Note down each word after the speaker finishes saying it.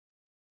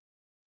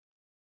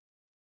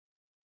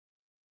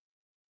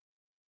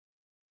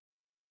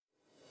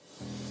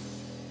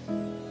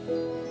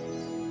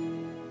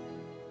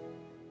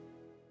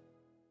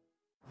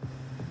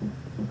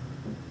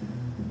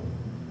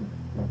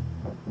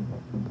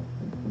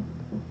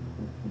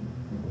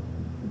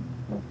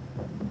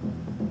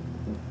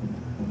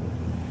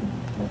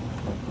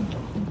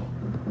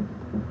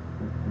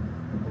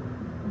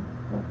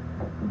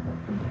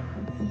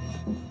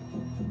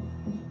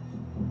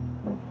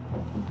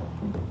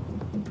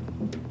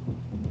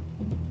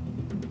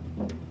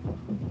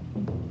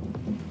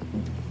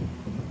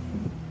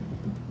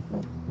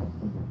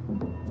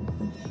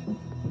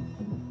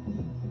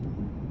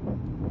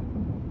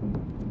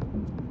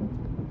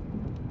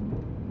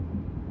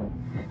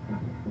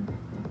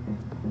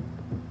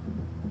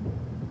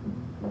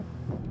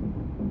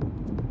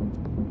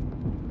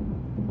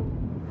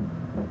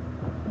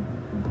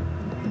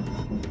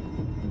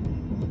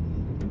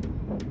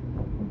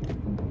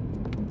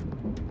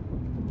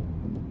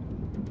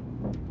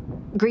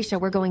Grisha,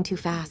 we're going too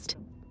fast.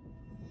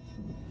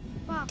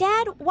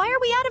 Dad, why are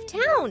we out of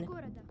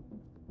town?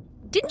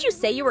 Didn't you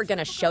say you were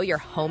gonna show your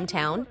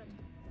hometown?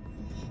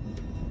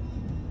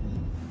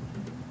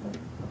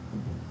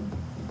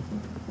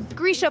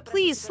 Grisha,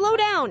 please, slow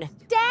down!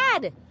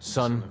 Dad!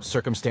 Son,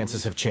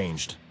 circumstances have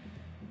changed.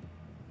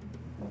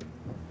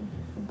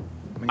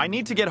 I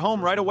need to get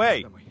home right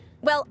away.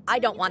 Well, I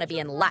don't want to be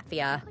in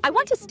Latvia. I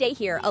want to stay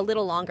here a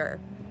little longer.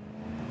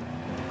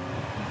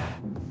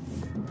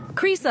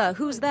 Krisa,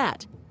 who's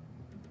that?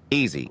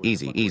 Easy,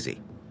 easy,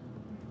 easy.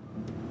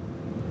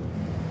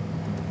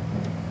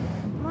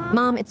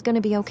 Mom, it's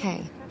gonna be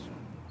okay.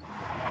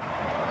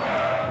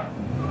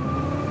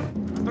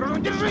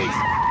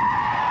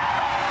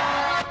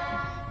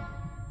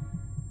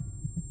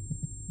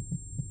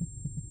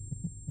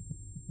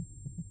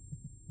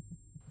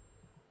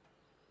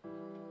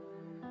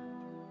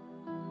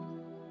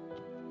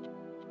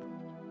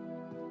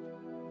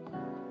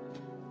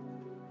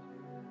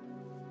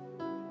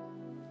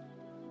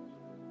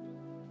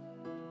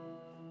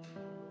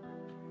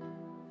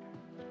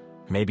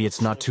 Maybe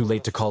it's not too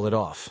late to call it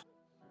off.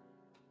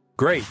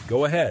 Great,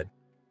 go ahead.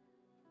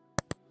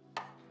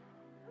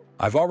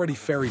 I've already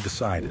ferry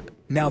decided.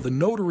 Now the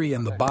notary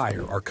and the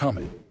buyer are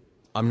coming.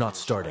 I'm not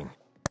starting.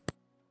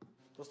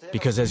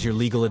 Because as your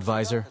legal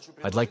advisor,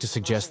 I'd like to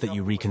suggest that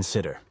you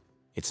reconsider.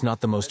 It's not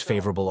the most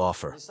favorable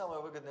offer.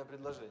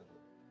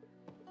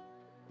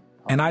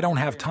 And I don't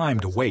have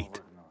time to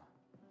wait.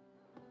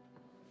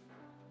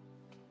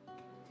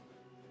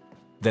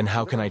 Then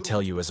how can I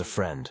tell you as a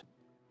friend?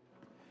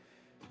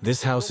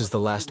 This house is the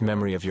last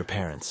memory of your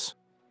parents.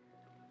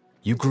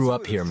 You grew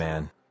up here,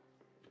 man.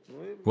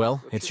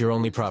 Well, it's your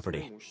only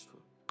property.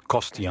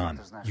 Kostian,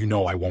 you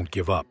know I won't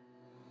give up.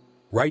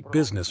 Right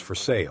business for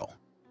sale.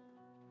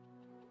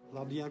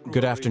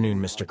 Good afternoon,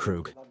 Mr.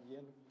 Krug.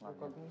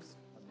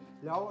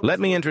 Let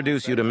me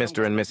introduce you to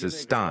Mr. and Mrs.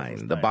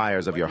 Stein, the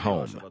buyers of your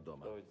home.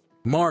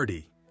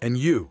 Marty, and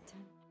you.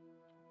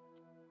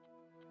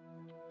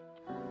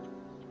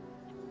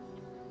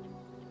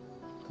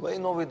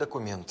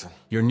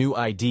 Your new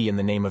ID in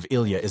the name of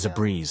Ilya is a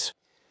breeze.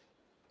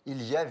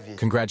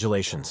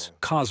 Congratulations.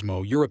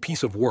 Cosmo, you're a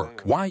piece of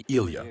work. Why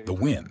Ilya, the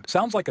wind?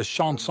 Sounds like a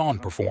chanson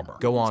performer.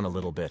 Go on a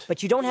little bit.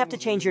 But you don't have to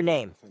change your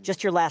name,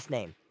 just your last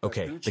name.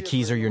 Okay, the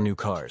keys are your new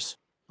cars.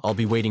 I'll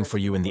be waiting for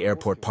you in the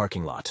airport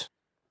parking lot.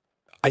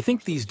 I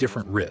think these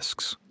different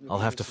risks. I'll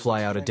have to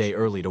fly out a day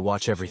early to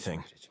watch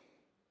everything.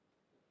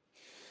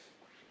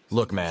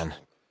 Look, man,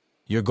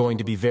 you're going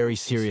to be very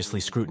seriously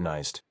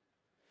scrutinized.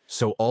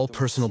 So all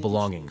personal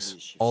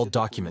belongings, all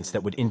documents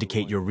that would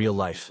indicate your real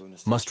life,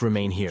 must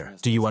remain here.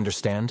 Do you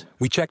understand?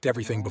 We checked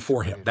everything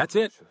before him. That's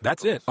it.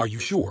 That's it. Are you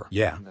sure?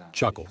 Yeah.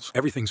 Chuckles.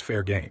 Everything's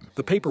fair game.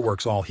 The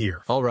paperwork's all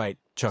here. All right,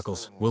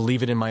 Chuckles. We'll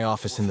leave it in my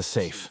office in the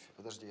safe.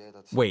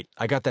 Wait,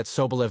 I got that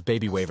Sobolev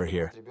baby waiver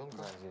here.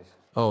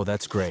 Oh,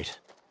 that's great.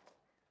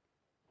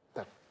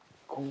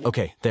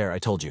 Okay, there, I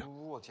told you.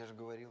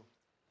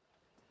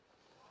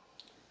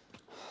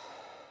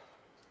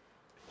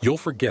 You'll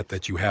forget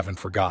that you haven't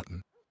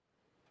forgotten.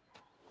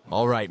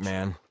 All right,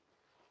 man.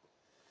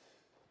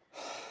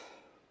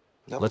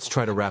 Let's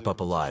try to wrap up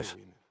alive.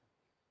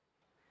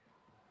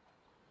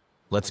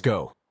 Let's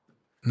go.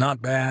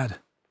 Not bad.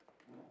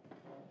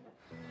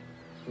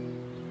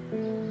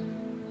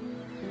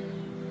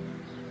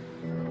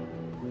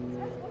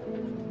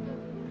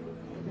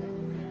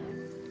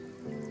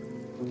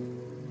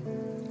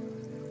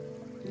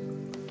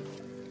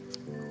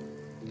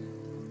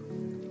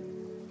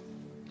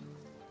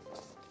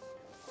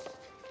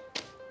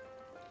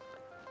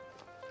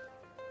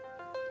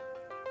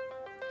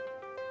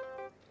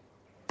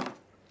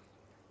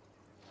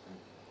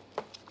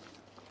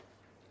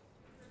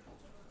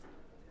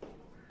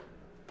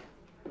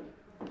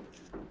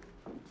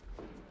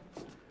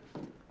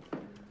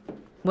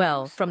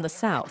 Well, from the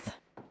south.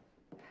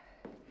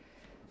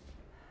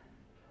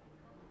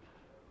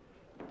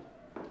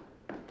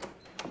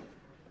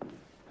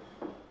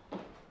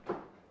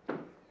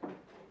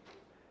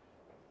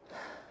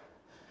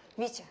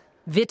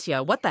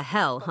 Vitya, what the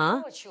hell,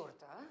 huh?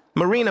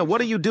 Marina, what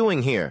are you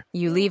doing here?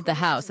 You leave the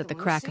house at the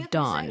crack of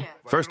dawn.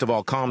 First of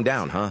all, calm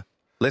down, huh?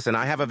 Listen,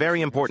 I have a very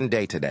important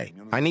day today.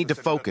 I need to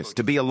focus,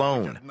 to be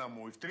alone.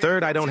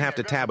 Third, I don't have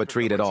to tab a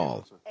treat at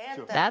all.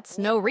 That's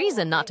no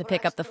reason not to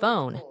pick up the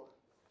phone.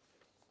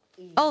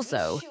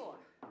 Also,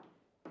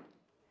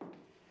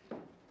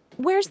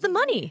 where's the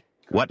money?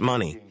 What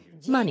money?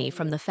 Money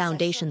from the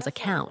foundation's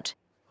account.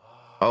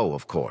 Oh,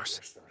 of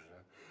course.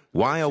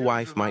 Why a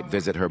wife might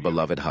visit her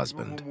beloved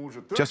husband.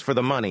 Just for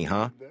the money,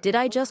 huh? Did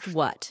I just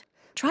what?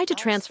 Try to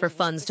transfer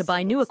funds to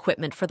buy new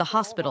equipment for the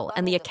hospital,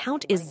 and the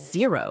account is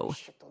zero.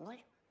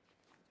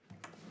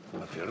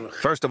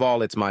 First of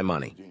all, it's my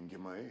money.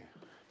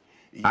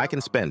 I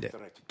can spend it,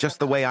 just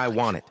the way I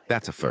want it.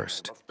 That's a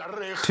first.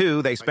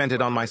 Two, they spent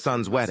it on my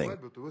son's wedding.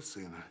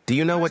 Do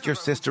you know what your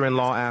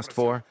sister-in-law asked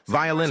for?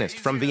 Violinist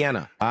from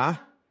Vienna.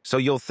 Ah? So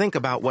you'll think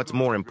about what's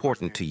more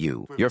important to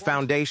you, your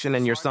foundation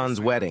and your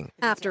son's wedding.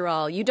 After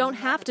all, you don't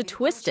have to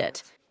twist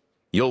it.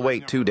 You'll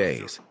wait 2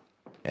 days.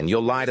 and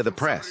you'll lie to the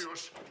press.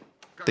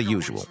 The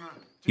usual.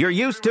 You're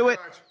used to it.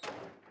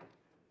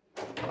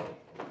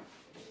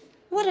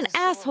 What an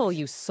asshole,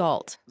 you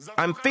salt.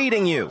 I'm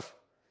feeding you.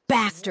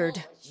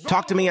 Bastard.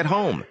 Talk to me at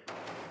home.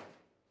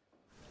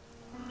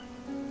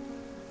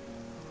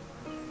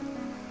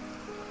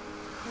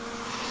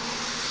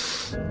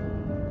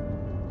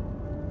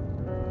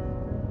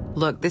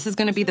 Look, this is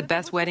going to be the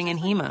best wedding in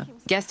Hema.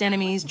 Guest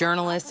enemies,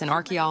 journalists, and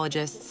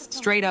archaeologists.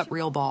 Straight up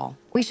real ball.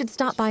 We should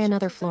stop by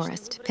another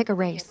florist. Pick a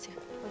race.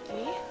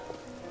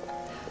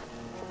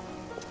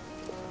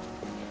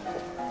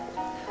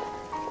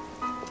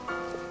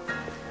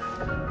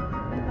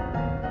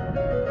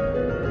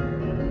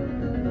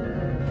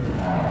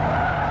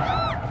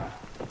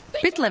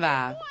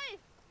 Bitleva.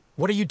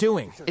 What are you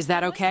doing? Is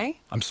that okay?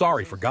 I'm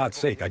sorry, for God's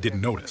sake, I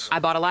didn't notice. I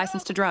bought a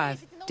license to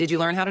drive. Did you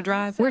learn how to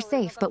drive? We're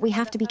safe, but we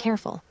have to be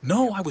careful.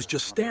 No, I was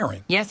just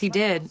staring. Yes, he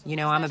did. You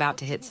know, I'm about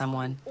to hit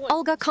someone.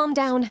 Olga, calm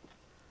down.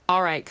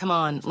 All right, come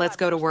on. Let's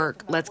go to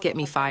work. Let's get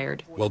me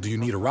fired. Well, do you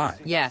need a ride?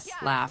 Yes,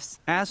 laughs.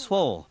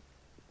 Asshole.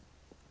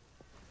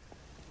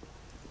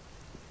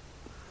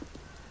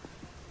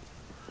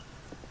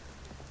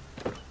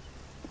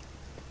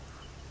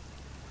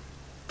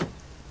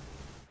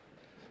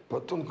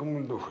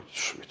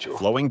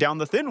 Flowing down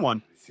the thin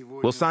one.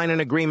 We'll sign an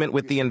agreement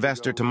with the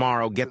investor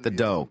tomorrow, get the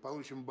dough.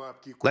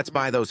 Let's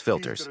buy those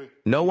filters.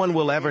 No one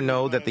will ever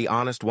know that the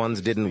honest ones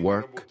didn't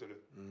work.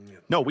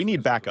 No, we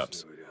need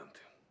backups.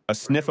 A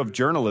sniff of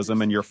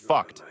journalism and you're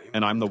fucked,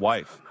 and I'm the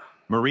wife.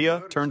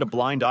 Maria turned a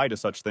blind eye to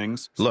such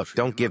things. Look,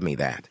 don't give me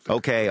that.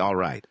 Okay, all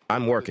right.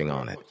 I'm working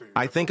on it.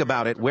 I think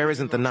about it, where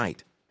isn't the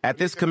night? At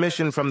this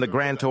commission from the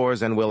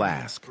grantors, and we'll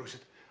ask.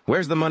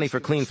 Where's the money for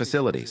clean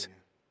facilities?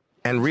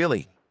 And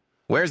really,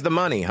 where's the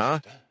money, huh?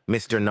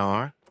 Mr.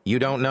 Nar, you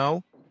don't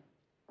know?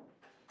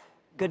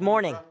 Good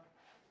morning.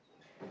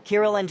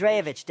 Kirill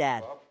Andreevich,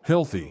 Dad.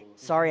 Healthy.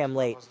 Sorry I'm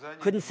late.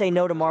 Couldn't say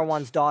no to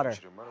Marwan's daughter.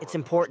 It's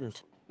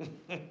important.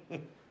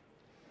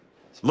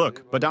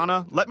 Look,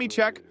 Badana, let me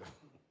check.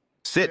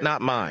 Sit,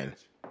 not mine.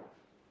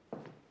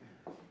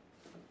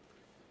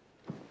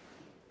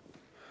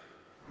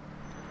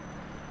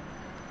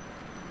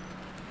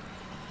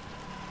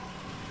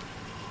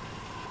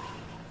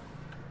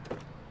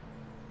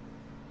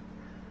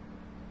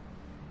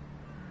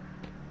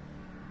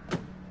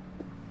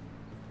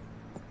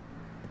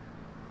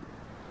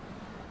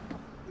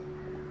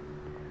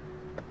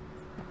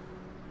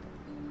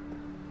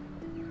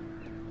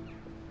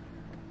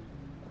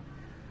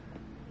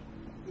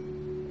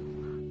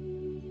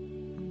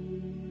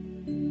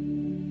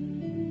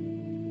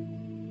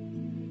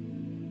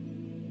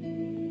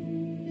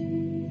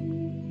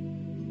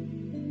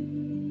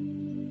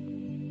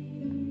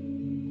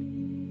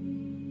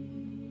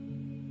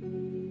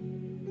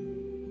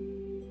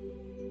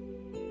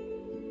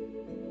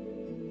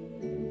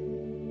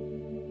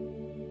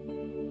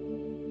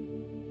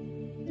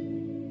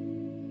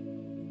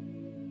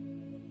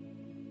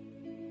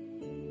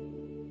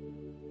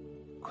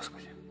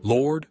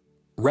 Lord,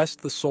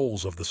 rest the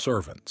souls of the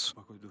servants.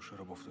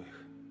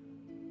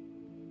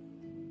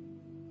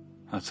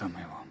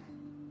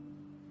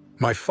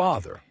 My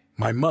father,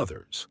 my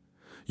mothers,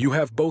 you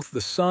have both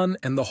the Son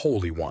and the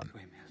Holy One,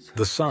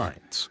 the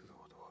signs.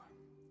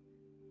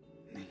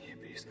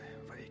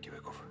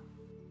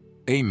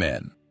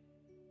 Amen.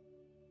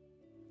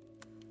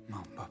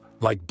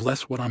 Like,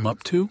 bless what I'm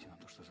up to?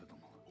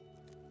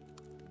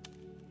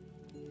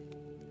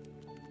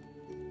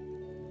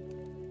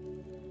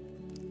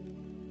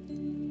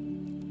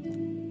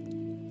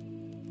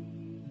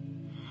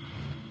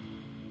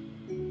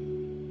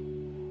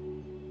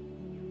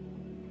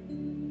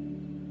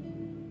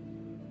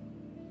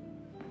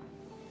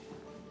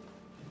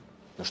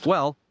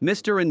 Well,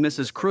 Mr. and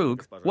Mrs.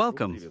 Krug,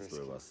 welcome.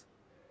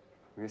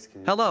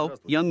 Hello,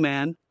 young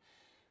man.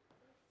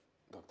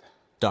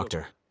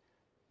 Doctor,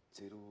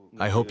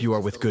 I hope you are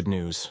with good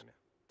news.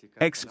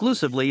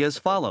 Exclusively as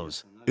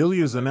follows.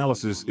 Ilya's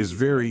analysis is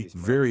very,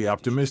 very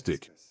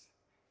optimistic.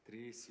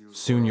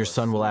 Soon your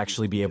son will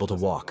actually be able to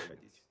walk.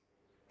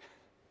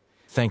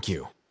 Thank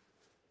you.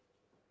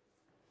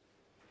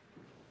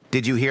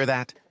 Did you hear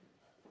that?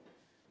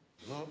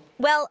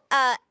 Well,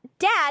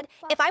 Dad,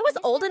 if I was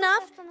old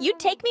enough, you'd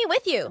take me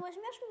with you.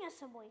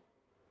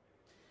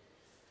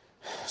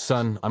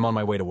 Son, I'm on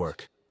my way to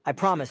work. I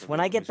promise, when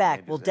I get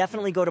back, we'll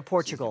definitely go to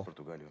Portugal.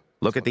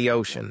 Look at the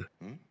ocean.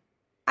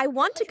 I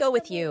want to go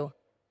with you.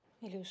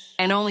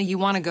 And only you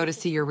want to go to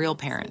see your real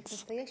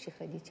parents.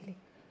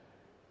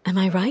 Am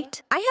I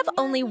right? I have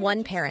only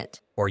one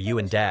parent. Or you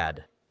and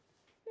Dad.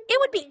 It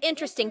would be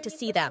interesting to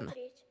see them.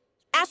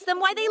 Ask them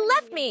why they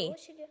left me.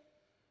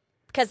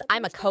 Because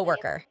I'm a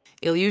coworker.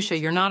 Ilyusha,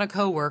 you're not a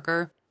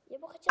coworker.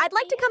 I'd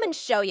like to come and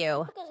show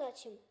you.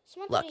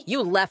 Look,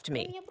 you left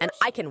me, and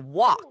I can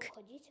walk.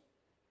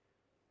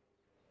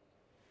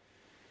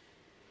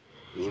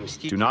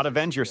 Do not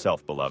avenge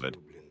yourself, beloved.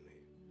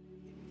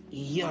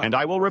 And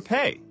I will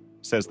repay,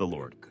 says the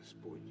Lord.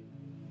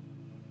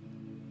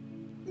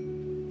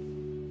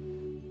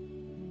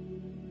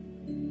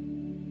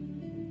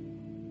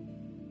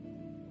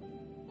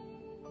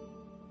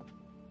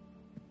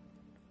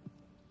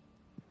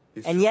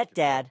 And yet,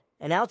 Dad,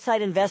 an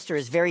outside investor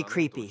is very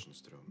creepy.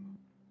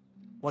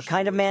 What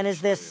kind of man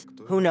is this?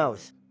 Who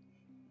knows?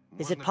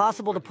 Is it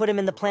possible to put him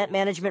in the plant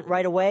management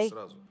right away?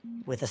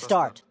 With a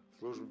start.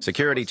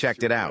 Security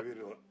checked it out.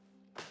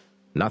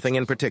 Nothing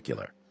in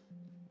particular.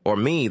 Or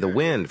me, the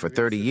wind, for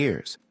 30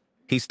 years.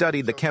 He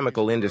studied the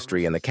chemical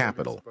industry in the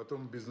capital,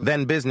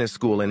 then business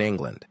school in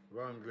England.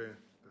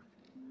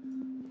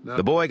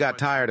 The boy got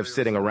tired of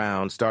sitting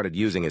around, started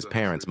using his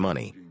parents'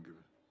 money.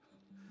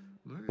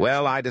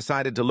 Well, I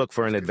decided to look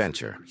for an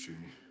adventure.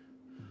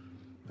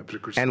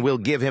 And we'll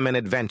give him an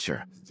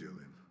adventure.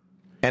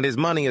 And his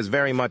money is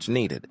very much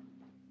needed.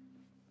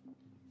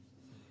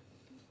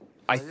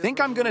 I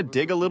think I'm gonna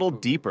dig a little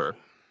deeper.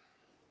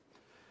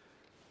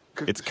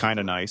 It's kind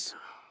of nice.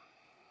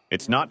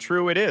 It's not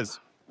true, it is.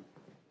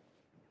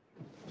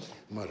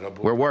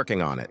 We're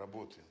working on it.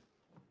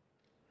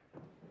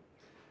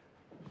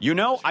 You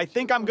know, I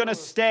think I'm gonna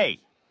stay.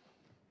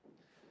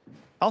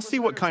 I'll see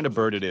what kind of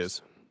bird it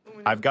is.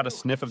 I've got a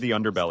sniff of the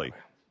underbelly.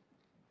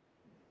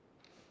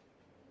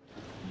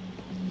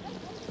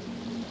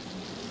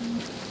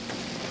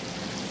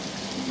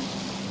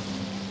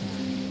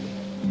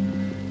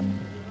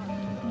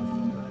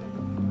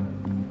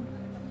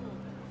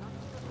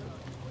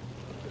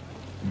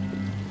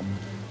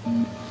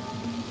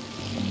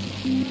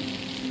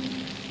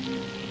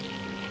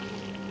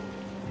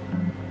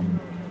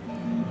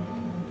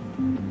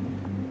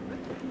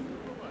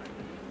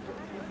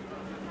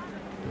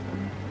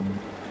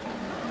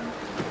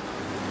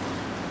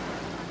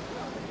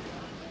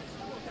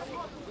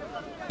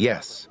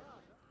 Yes.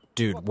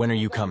 Dude, when are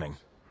you coming?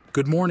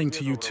 Good morning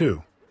to you,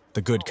 too.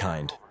 The good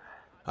kind.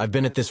 I've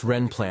been at this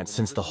Ren plant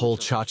since the whole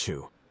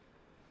Chachu.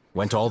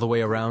 Went all the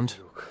way around.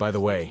 By the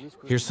way,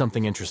 here's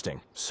something interesting.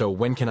 So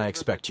when can I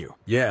expect you?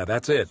 Yeah,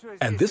 that's it.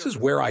 And this is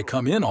where I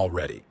come in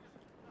already.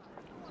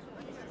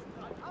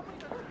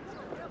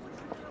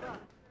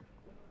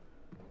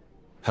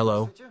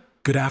 Hello?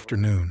 Good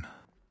afternoon.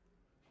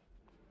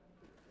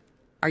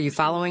 Are you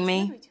following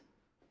me?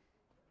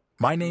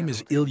 My name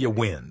is Ilya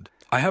Wind.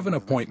 I have an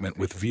appointment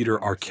with Vitor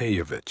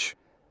Arkeyevich.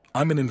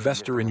 I'm an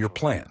investor in your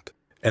plant,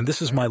 and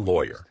this is my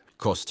lawyer.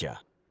 Kostya.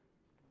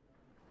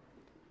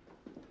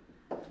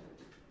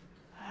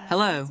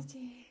 Hello.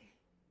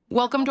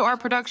 Welcome to our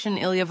production,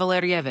 Ilya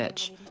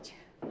Valerievich.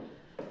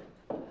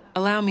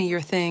 Allow me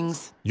your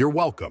things. You're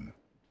welcome.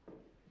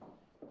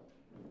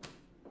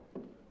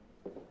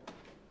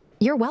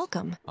 You're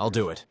welcome. I'll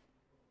do it.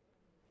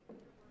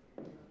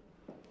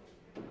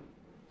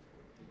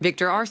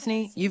 Victor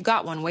Arseny, you've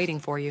got one waiting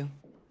for you.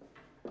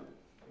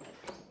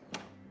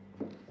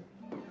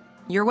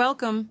 You're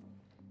welcome.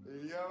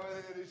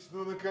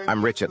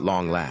 I'm rich at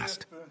long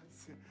last.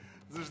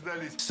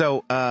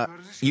 So,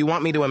 you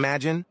want me to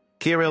imagine?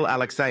 Kirill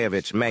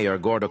Alexeyevich, Mayor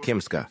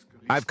Gordokimska.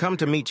 I've come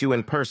to meet you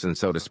in person,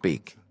 so to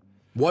speak.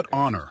 What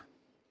honor.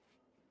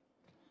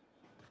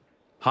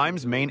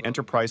 Heim's main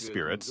enterprise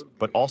spirits,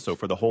 but also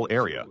for the whole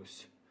area.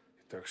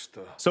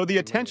 So the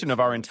attention of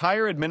our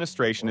entire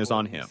administration is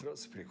on him.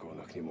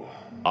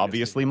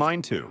 Obviously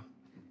mine too.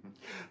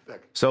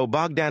 So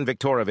Bogdan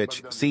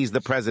Viktorovich sees the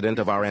president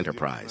of our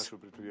enterprise.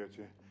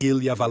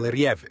 Ilya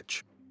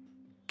Valerievich.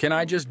 Can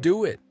I just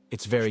do it?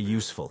 It's very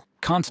useful.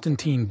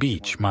 Konstantin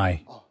Beach,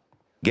 my...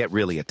 Get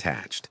really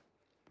attached.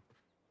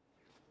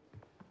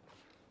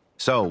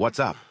 So, what's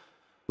up?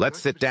 Let's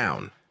sit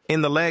down.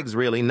 In the legs,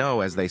 really, no,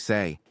 as they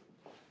say.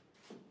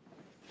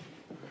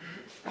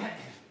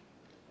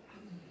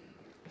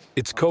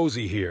 It's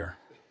cozy here.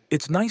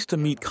 It's nice to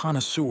meet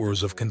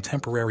connoisseurs of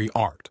contemporary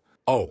art.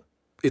 Oh,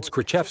 it's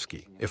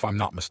Krzyzewski, if I'm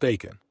not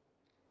mistaken.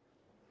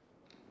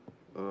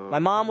 My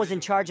mom was in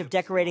charge of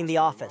decorating the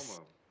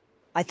office.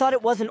 I thought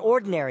it wasn't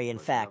ordinary, in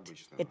fact.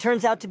 It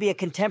turns out to be a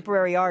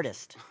contemporary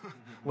artist.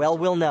 Well,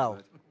 we'll know.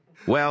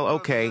 Well,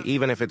 okay,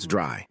 even if it's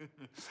dry.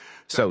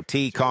 So,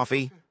 tea,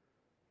 coffee?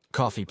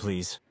 Coffee,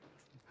 please.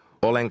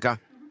 Olenka?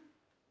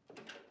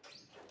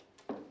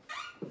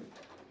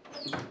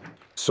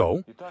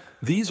 So,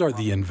 these are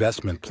the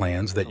investment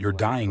plans that your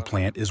dyeing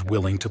plant is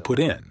willing to put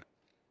in.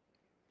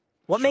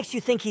 What makes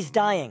you think he's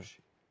dying?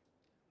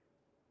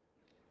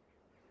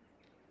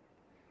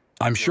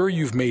 I'm sure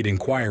you've made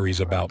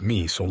inquiries about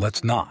me, so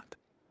let's not.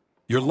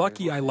 You're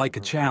lucky I like a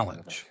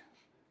challenge.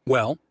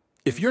 Well,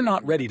 if you're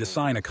not ready to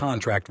sign a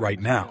contract right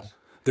now,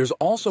 there's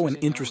also an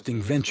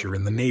interesting venture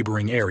in the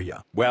neighboring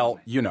area. Well,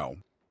 you know.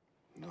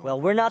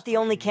 Well, we're not the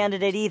only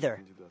candidate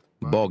either.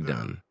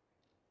 Bogdan.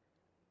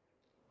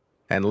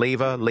 And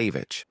Leva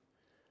Levich.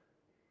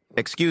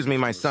 Excuse me,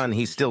 my son,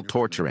 he's still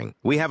torturing.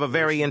 We have a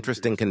very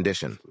interesting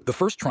condition. The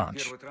first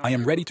tranche, I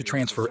am ready to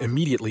transfer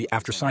immediately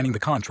after signing the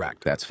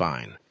contract. That's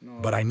fine.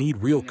 But I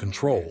need real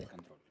control.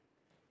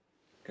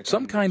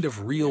 Some kind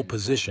of real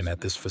position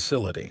at this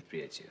facility.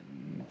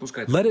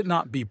 Let it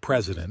not be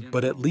president,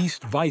 but at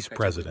least vice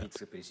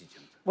president.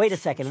 Wait a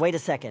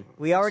second.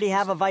 We already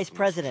have a vice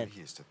president.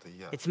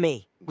 It's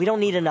me. We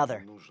don't need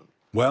another.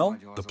 Well,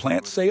 the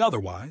plants say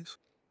otherwise.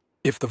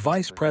 If the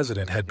vice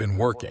president had been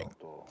working,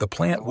 the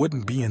plant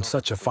wouldn't be in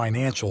such a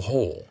financial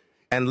hole.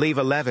 And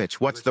Leva Levich,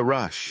 what's the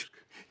rush?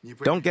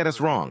 Don't get us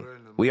wrong.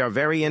 We are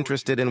very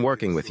interested in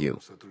working with you.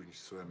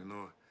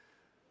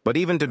 But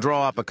even to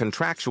draw up a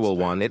contractual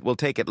one, it will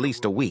take at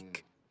least a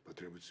week.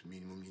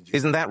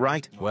 Isn't that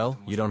right? Well,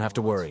 you don't have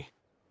to worry.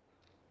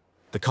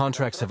 The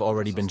contracts have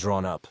already been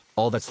drawn up.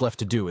 All that's left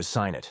to do is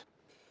sign it.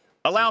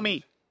 Allow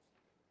me.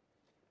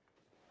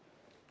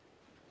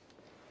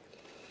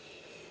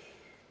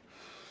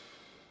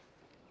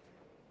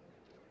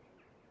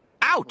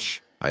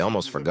 Ouch! I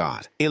almost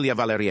forgot. Ilya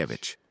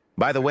Valerievich.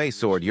 By the way,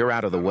 Sword, you're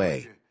out of the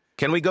way.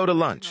 Can we go to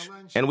lunch?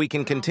 And we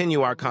can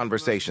continue our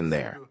conversation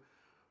there.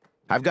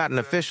 I've got an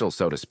official,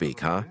 so to speak,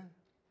 huh?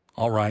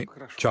 All right,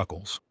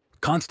 Chuckles.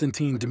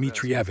 Konstantin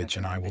Dmitrievich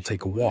and I will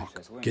take a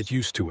walk. Get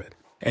used to it.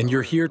 And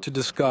you're here to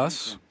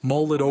discuss,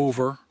 mull it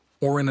over,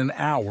 or in an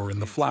hour in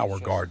the flower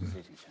garden.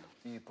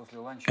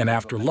 And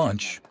after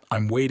lunch,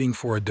 I'm waiting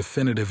for a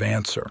definitive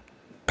answer.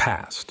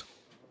 Passed.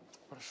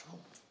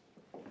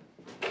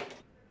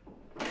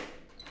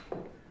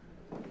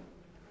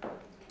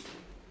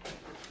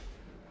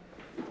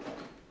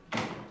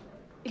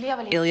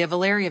 Ilya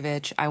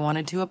Valerievich, I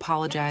wanted to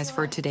apologize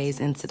for today's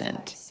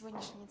incident.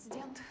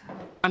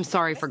 I'm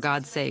sorry, for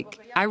God's sake.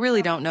 I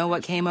really don't know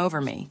what came over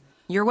me.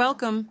 You're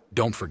welcome.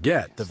 Don't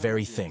forget. The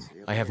very thing.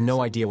 I have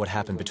no idea what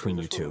happened between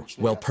you two.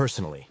 Well,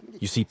 personally.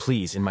 You see,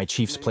 please, in my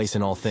chief's place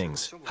in all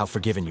things, how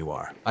forgiven you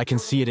are. I can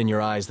see it in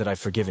your eyes that I've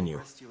forgiven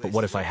you. But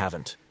what if I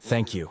haven't?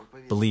 Thank you.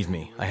 Believe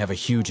me, I have a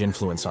huge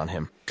influence on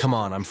him. Come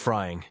on, I'm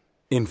frying.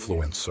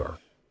 Influence, sir.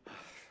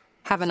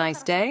 Have a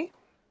nice day.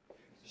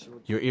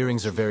 Your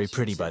earrings are very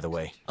pretty, by the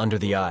way. Under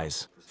the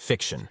eyes.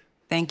 Fiction.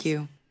 Thank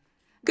you.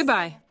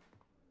 Goodbye.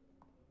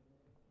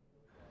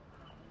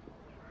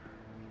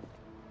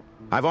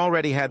 I've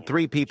already had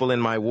 3 people in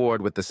my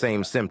ward with the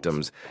same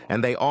symptoms,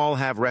 and they all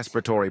have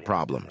respiratory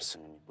problems.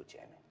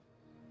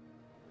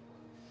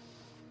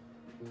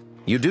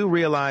 You do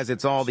realize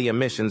it's all the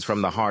emissions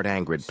from the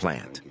Hart-Angrid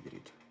plant.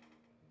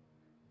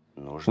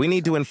 We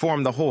need to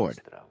inform the Horde.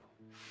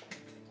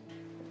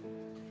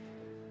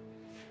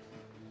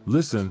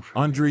 Listen,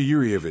 Andrei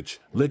Yurievich,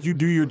 let you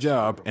do your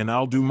job and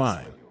I'll do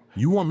mine.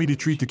 You want me to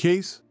treat the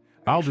case?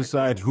 I'll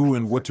decide who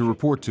and what to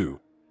report to.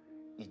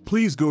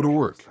 Please go to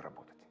work.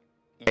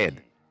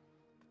 Ed.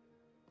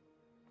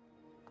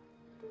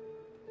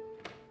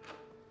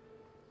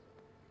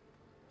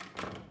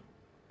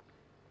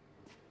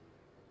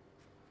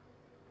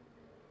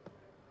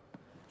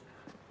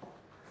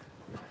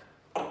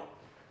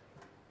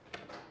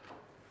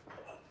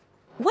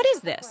 What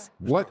is this?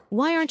 What?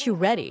 Why aren't you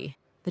ready?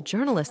 The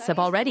journalists have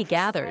already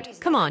gathered.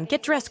 Come on,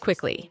 get dressed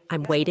quickly.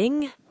 I'm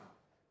waiting.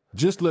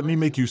 Just let me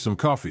make you some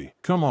coffee.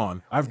 Come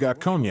on, I've got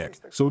cognac,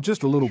 so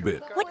just a little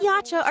bit. What,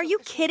 Yacha? Are you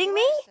kidding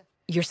me?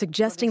 You're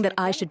suggesting that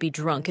I should be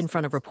drunk in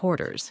front of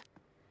reporters.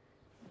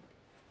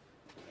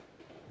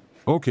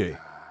 Okay.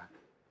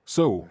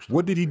 So,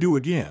 what did he do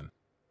again?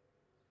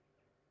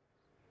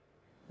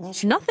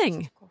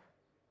 Nothing.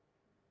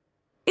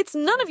 It's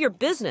none of your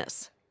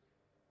business.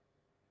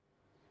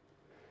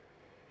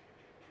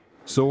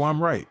 So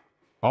I'm right.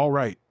 All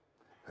right.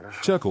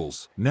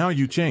 Chuckles, now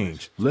you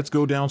change. Let's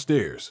go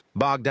downstairs.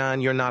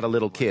 Bogdan, you're not a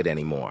little kid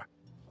anymore.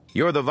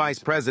 You're the vice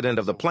president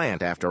of the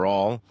plant, after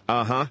all.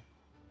 Uh-huh.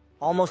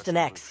 Almost an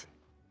X.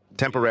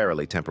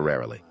 Temporarily.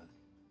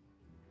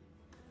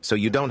 So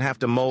you don't have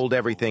to mold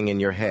everything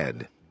in your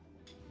head.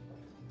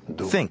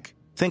 Think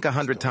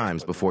 100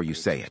 times before you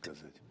say it.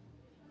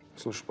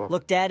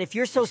 Look, Dad, if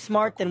you're so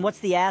smart, then what's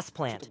the ass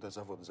plant?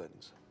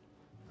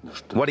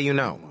 What do you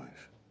know?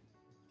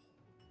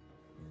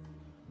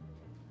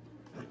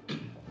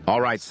 All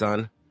right,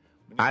 son.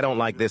 I don't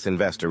like this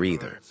investor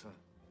either.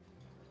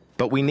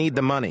 But we need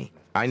the money.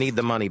 I need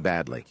the money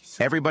badly.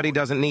 Everybody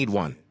doesn't need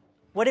one.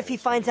 What if he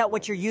finds out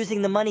what you're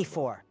using the money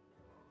for?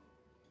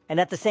 And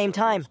at the same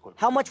time,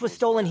 how much was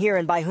stolen here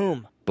and by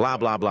whom? Blah,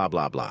 blah, blah,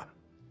 blah, blah.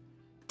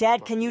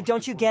 Dad,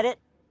 don't you get it?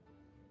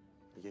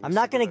 I'm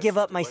not going to give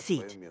up my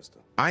seat.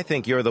 I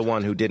think you're the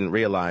one who didn't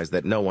realize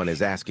that no one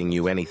is asking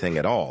you anything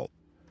at all.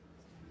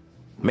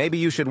 Maybe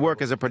you should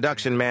work as a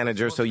production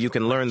manager so you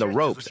can learn the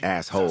ropes,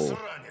 asshole.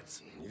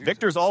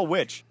 Victor's all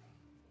witch.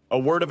 A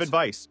word of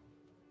advice.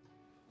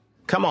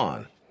 Come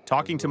on.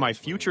 Talking to my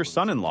future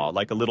son-in-law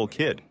like a little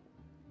kid.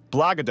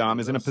 Blagodom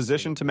is in a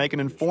position to make an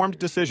informed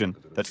decision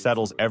that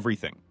settles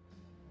everything.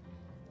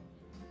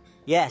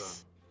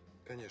 Yes.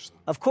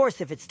 Of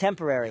course, if it's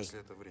temporary.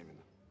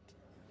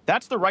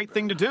 That's the right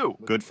thing to do.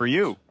 Good for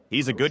you.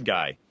 He's a good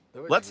guy.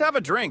 Let's have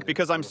a drink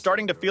because I'm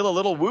starting to feel a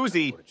little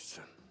woozy.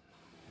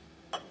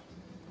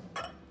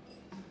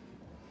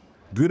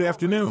 Good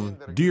afternoon,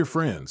 dear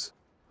friends.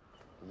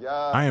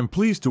 I am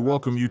pleased to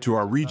welcome you to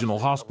our regional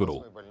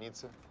hospital.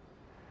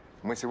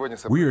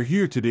 We are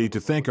here today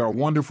to thank our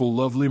wonderful,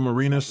 lovely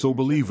Marina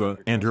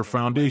Soboleva and her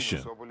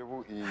foundation.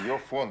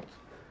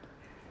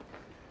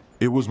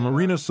 It was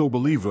Marina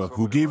Soboleva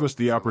who gave us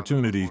the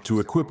opportunity to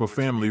equip a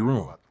family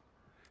room.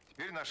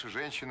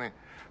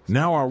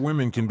 Now our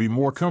women can be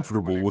more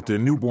comfortable with their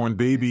newborn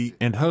baby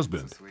and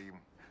husband.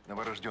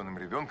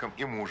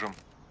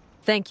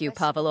 Thank you,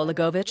 Pavel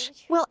Olegovich.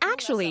 Well, actually,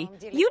 Actually,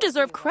 you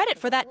deserve credit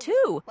for that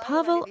too.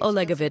 Pavel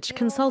Olegovich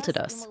consulted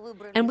us,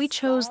 and we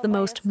chose the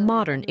most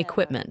modern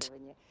equipment.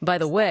 By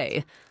the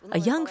way, a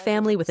young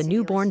family with a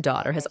newborn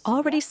daughter has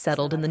already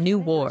settled in the new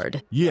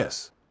ward.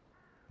 Yes.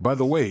 By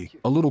the way,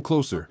 a little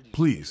closer,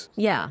 please.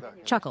 Yeah,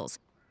 Chuckles.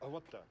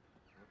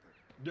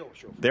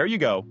 There you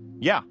go.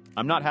 Yeah,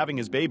 I'm not having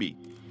his baby.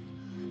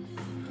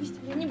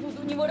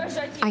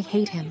 I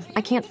hate him.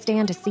 I can't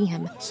stand to see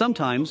him.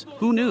 Sometimes,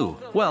 who knew?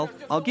 Well,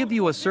 I'll give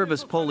you a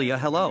service Polia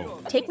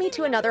hello. Take me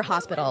to another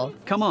hospital.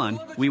 Come on,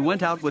 we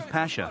went out with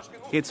Pasha.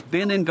 It's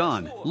been and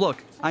gone.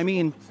 Look, I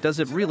mean, does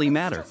it really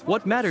matter?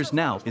 What matters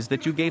now is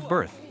that you gave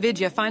birth.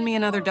 Vidya, find me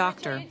another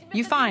doctor.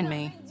 You find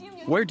me.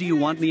 Where do you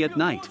want me at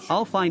night?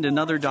 I'll find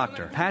another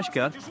doctor.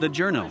 Pashka, the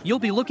journo. You'll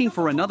be looking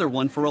for another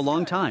one for a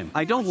long time.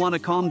 I don't want to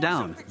calm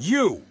down.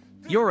 You!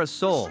 You're a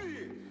soul.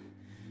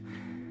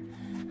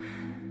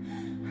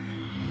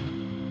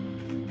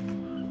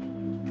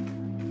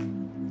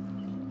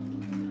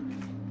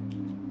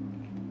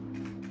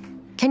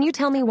 Can you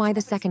tell me why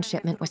the second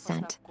shipment was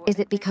sent? Is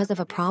it because of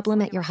a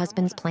problem at your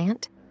husband's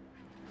plant?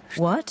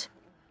 What?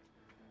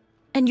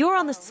 And you're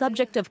on the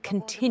subject of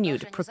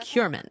continued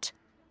procurement.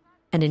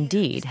 And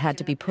indeed had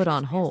to be put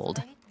on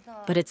hold.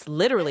 But it's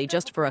literally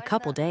just for a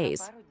couple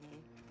days.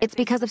 It's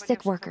because of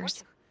sick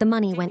workers. The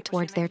money went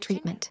towards their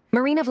treatment.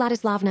 Marina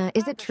Vladislavna,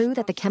 is it true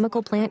that the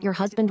chemical plant your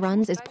husband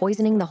runs is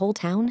poisoning the whole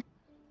town?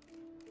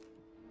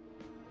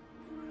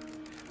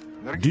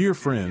 Dear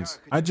friends,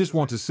 I just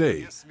want to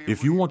say,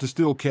 if you want to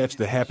still catch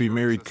the happy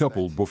married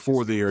couple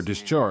before they are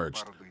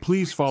discharged,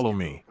 please follow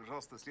me.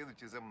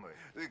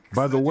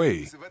 By the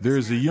way, there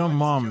is a young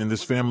mom in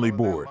this family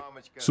board,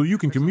 so you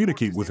can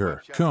communicate with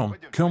her.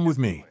 Come with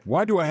me.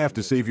 Why do I have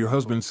to save your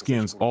husband's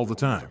skins all the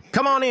time?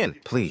 Come on in,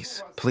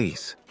 please,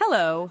 please.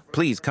 Hello.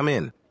 Please come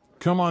in.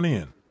 Come on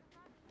in.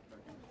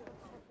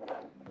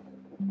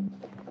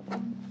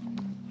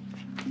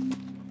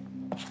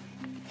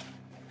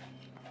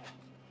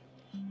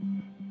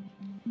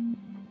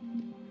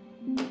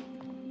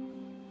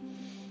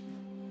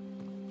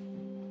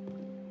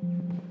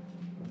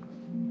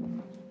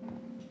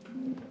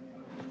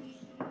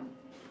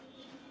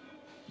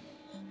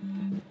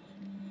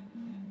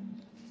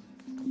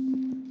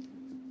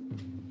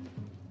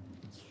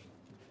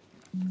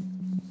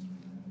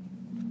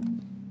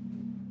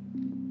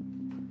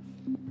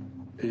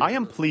 I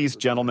am pleased,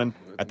 gentlemen,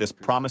 at this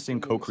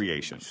promising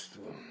co-creation.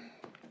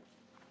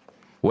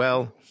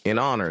 Well, in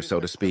honor, so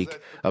to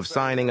speak, of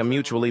signing a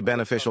mutually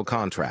beneficial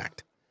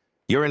contract.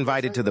 You're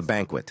invited to the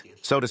banquet.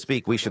 So to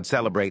speak, we should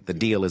celebrate the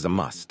deal is a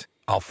must.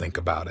 I'll think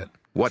about it.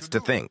 What's to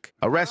think?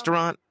 A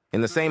restaurant?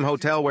 In the same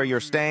hotel where you're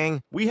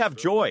staying? We have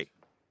joy.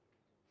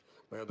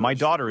 My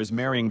daughter is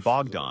marrying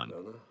Bogdan,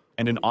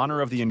 and in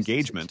honor of the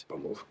engagement,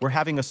 we're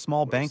having a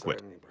small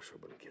banquet.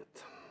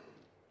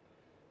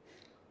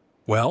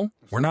 Well,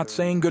 we're not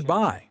saying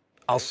goodbye.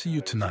 I'll see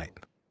you tonight.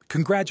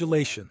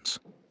 Congratulations.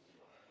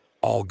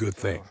 All good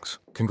things.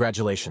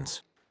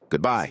 Congratulations.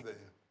 Goodbye.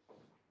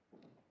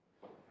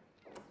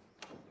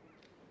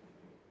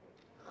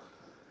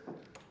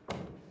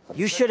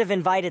 You should have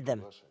invited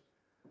them.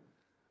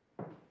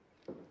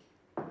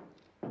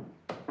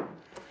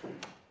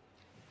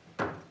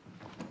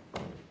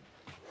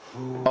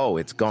 Oh,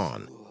 it's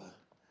gone.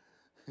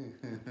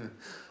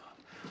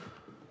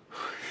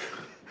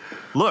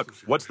 Look,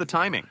 what's the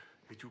timing?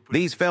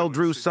 These fell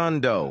drew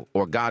sundo,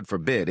 or God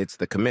forbid, it's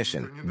the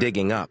commission,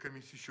 digging up.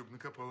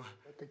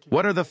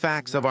 What are the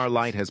facts of our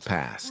light has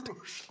passed?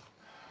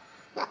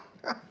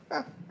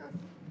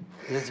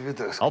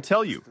 I'll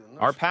tell you,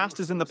 our past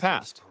is in the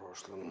past.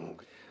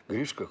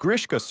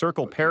 Grishka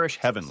circle parish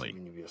heavenly.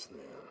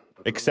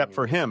 Except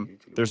for him,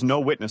 there's no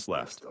witness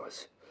left.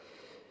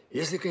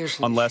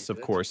 Unless,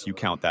 of course, you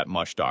count that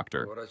mush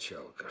doctor.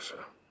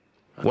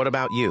 What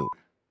about you?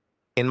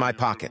 In my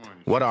pocket.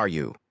 What are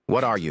you?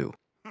 What are you?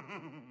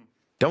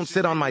 Don't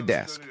sit on my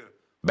desk.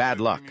 Bad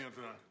luck.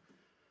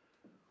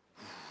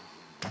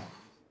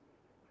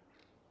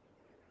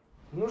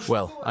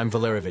 Well, I'm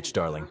Valerievich,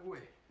 darling.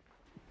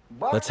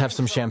 Let's have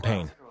some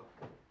champagne.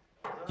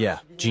 Yeah,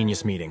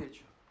 genius meeting.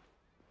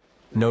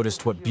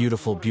 Noticed what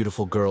beautiful,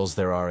 beautiful girls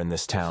there are in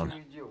this town.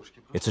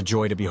 It's a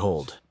joy to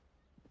behold.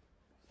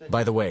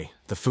 By the way,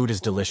 the food is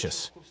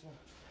delicious.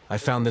 I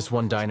found this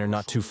one diner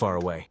not too far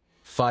away.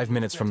 5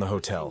 minutes from the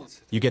hotel.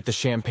 You get the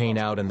champagne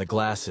out and the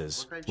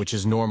glasses, which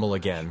is normal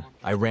again.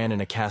 I ran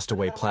in a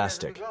castaway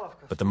plastic,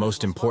 but the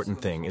most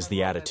important thing is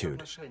the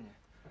attitude.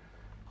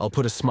 I'll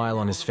put a smile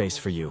on his face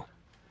for you,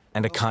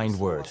 and a kind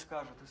word,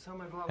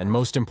 and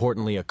most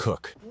importantly, a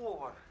cook.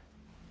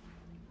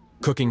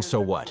 Cooking,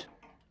 so what?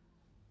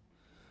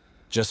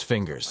 Just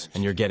fingers,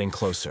 and you're getting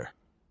closer.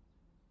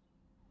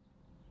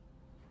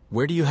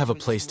 Where do you have a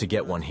place to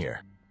get one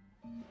here?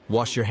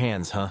 Wash your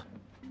hands, huh?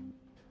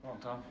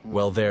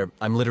 Well,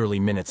 I'm literally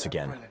minutes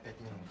again.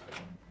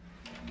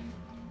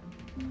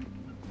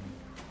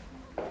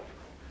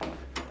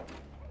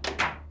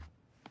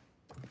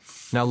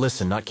 Now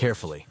listen, not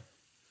carefully.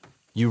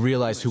 You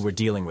realize who we're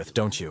dealing with,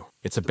 don't you?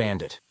 It's a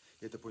bandit.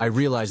 I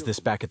realized this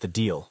back at the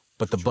deal,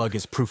 but the bug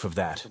is proof of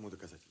that.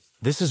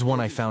 This is one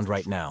I found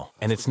right now,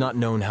 and it's not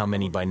known how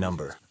many by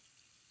number.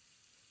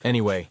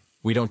 Anyway,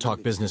 we don't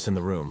talk business in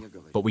the room,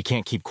 but we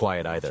can't keep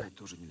quiet either.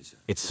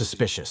 It's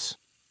suspicious.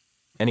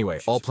 Anyway,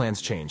 all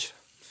plans change.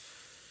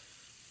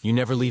 You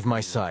never leave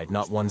my side,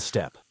 not one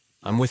step.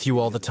 I'm with you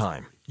all the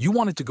time. You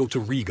wanted to go to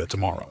Riga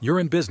tomorrow. You're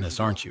in business,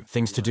 aren't you?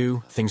 Things to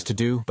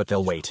do, but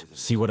they'll wait.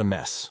 See what a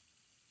mess.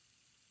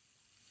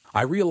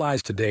 I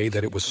realized today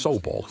that it was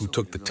Sobol who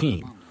took the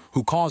team,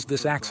 who caused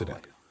this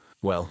accident.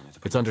 Well,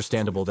 it's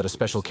understandable that a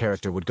special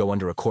character would go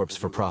under a corpse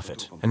for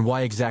profit. And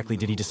why exactly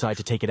did he decide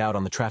to take it out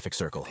on the traffic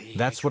circle?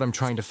 That's what I'm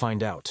trying to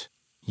find out.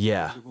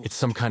 Yeah, it's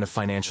some kind of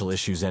financial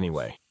issues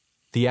anyway.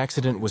 The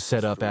accident was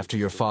set up after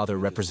your father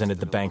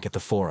represented the bank at the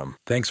forum.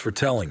 Thanks for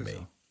telling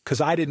me,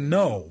 'cause I didn't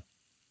know.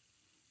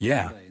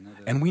 Yeah,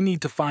 and we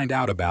need to find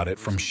out about it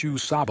from Shu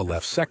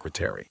Sobolev's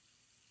secretary.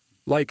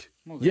 Like,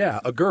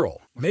 yeah, a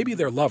girl. Maybe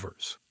they're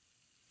lovers.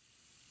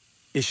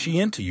 Is she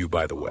into you,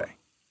 by the way?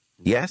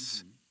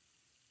 Yes?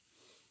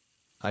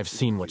 I've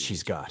seen what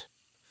she's got.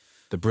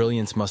 The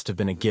brilliance must have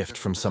been a gift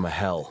from some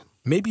hell.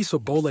 Maybe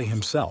Sobole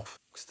himself.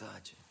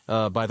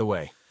 By the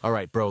way, all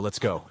right, bro, let's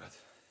go.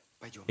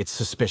 It's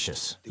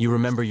suspicious. You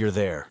remember you're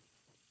there.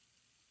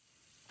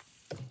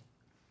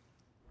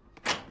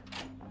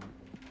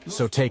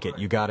 So take it,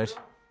 you got it?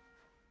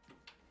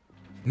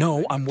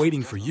 No, I'm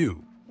waiting for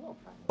you.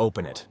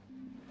 Open it.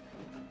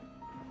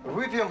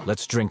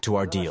 Let's drink to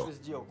our deal,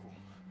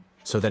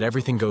 so that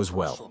everything goes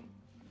well.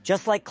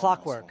 Just like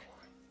clockwork.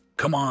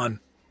 Come on.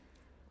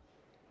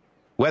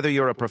 Whether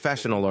you're a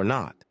professional or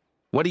not.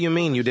 What do you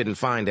mean you didn't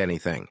find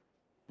anything?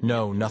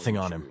 No, nothing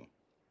on him.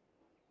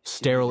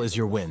 Sterile as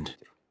your wind.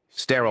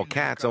 Sterile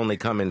cats only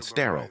come in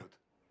sterile.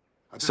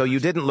 So you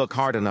didn't look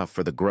hard enough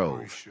for the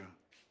Grove.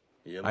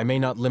 I may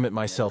not limit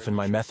myself in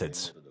my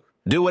methods.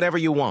 Do whatever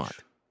you want.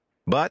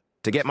 But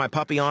to get my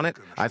puppy on it,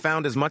 I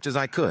found as much as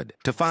I could.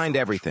 To find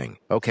everything.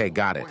 Okay,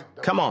 got it.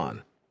 Come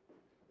on.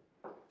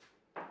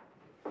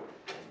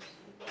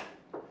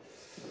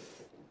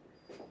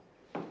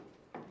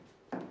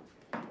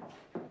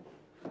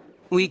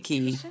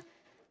 Wiki.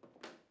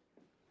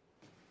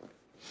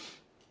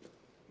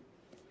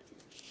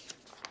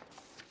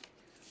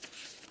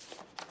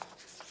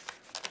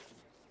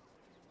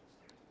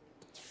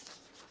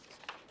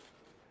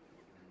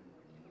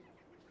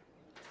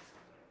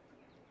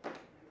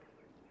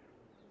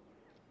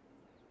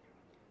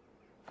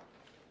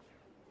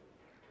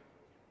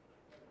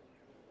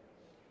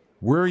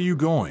 Where are you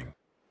going?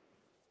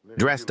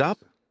 Dressed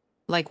up?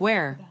 Like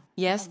where?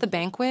 Yes, the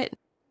banquet?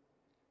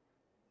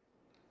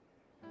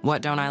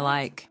 What don't I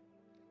like?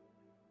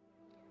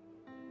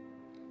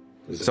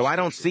 So I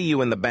don't see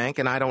you in the bank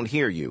and I don't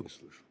hear you.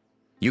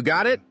 You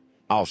got it?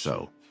 I'll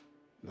show.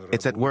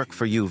 It's at work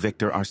for you,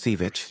 Victor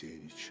Arsevich.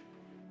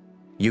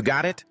 You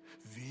got it?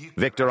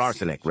 Victor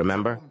Arsenic,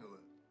 remember?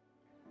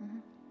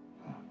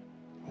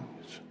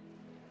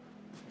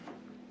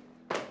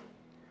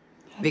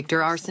 Victor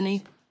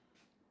Arseny?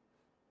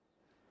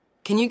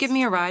 Can you give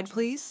me a ride,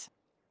 please?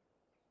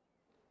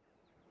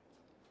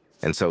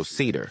 And so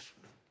Cedar.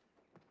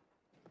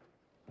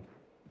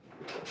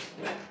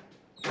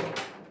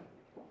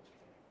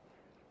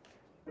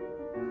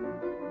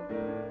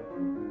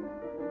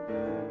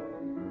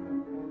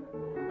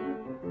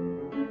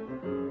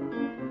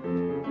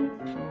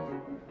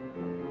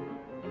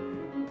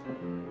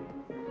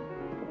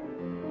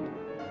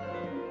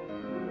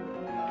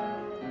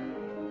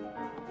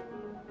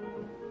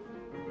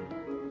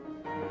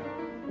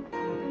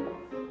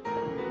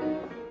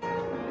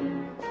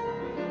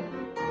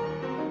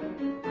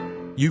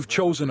 You've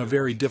chosen a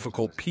very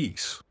difficult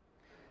piece.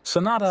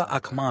 Sonata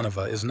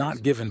Akhmanova is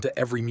not given to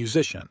every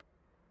musician.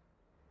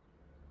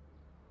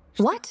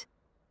 What?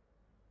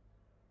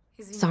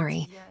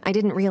 Sorry, I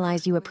didn't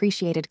realize you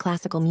appreciated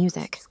classical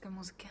music.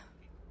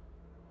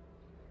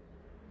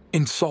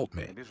 Insult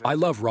me. I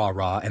love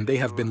rah-rah, and they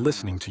have been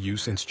listening to you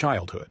since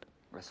childhood.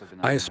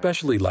 I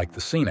especially like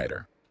the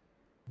Senator.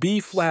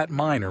 B-flat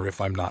minor, if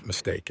I'm not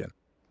mistaken.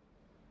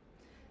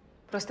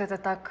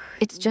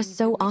 It's just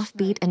so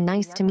offbeat and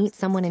nice to meet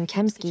someone in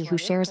Kemsky who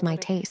shares my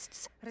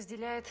tastes.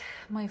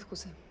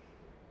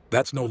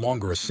 That's no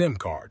longer a SIM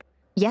card.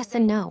 Yes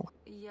and no.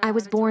 I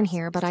was born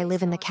here, but I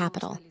live in the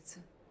capital.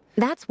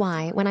 That's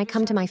why, when I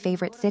come to my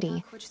favorite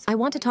city, I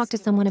want to talk to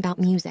someone about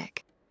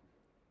music.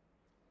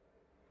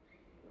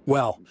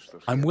 Well,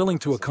 I'm willing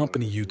to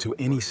accompany you to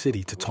any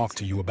city to talk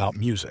to you about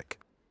music.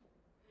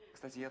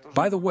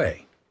 By the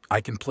way,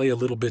 I can play a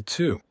little bit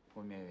too.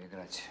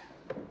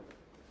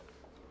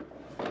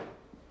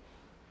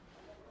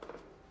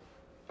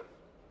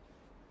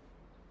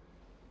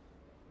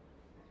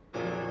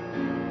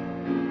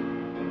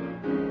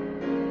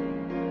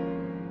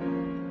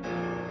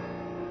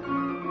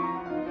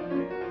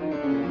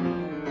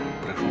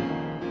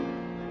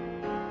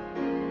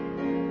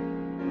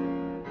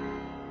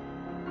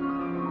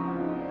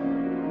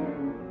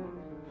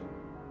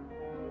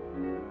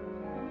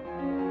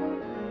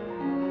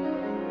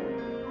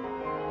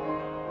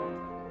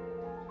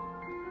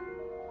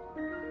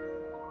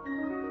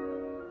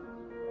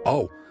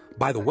 Oh,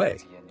 by the way,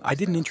 I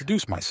didn't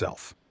introduce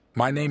myself.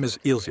 My name is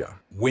Ilya,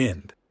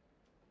 Wind.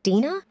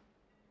 Dina?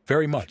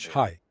 Very much,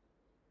 hi.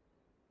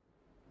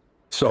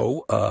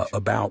 So,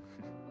 about...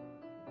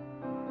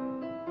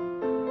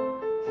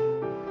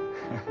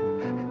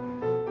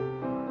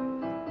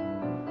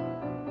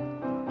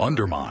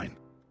 Undermine.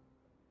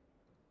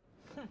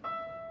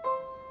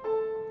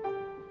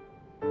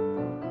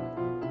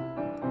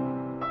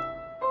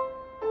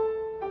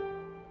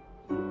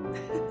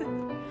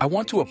 I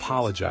want to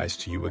apologize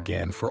to you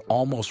again for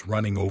almost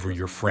running over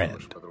your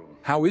friend.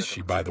 How is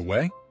she, by the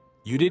way?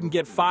 You didn't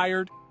get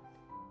fired?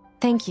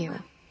 Thank you.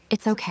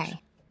 It's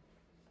okay.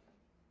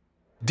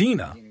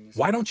 Dina,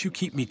 why don't you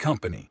keep me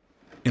company?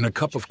 In a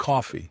cup of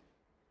coffee.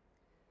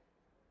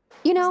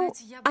 You know,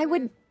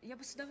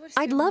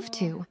 I'd love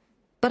to,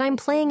 but I'm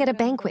playing at a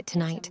banquet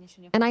tonight,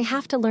 and I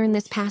have to learn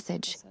this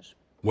passage.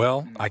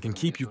 Well, I can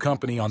keep you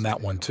company on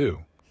that one, too.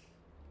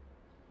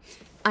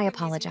 I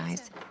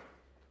apologize,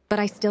 but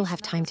I still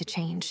have time to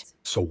change.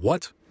 So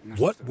what?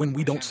 What when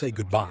we don't say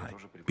goodbye?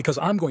 Because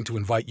I'm going to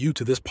invite you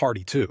to this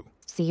party, too.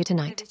 See you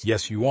tonight.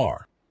 Yes, you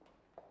are.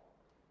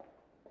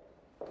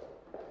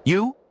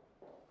 You?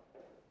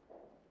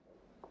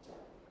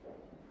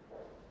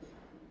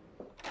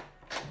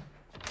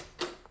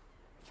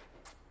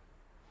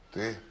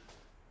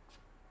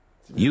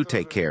 You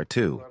take care,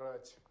 too.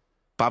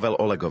 Pavel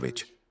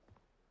Olegovich.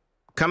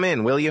 Come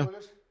in, will you?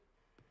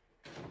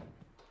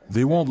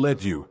 They won't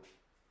let you.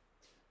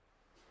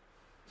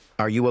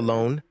 Are you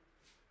alone?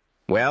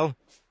 Well?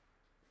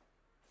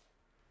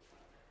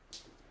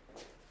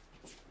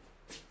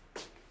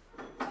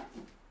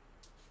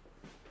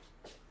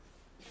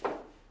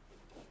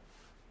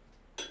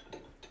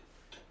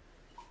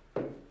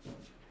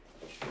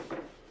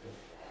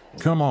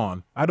 Come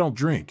on, I don't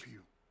drink.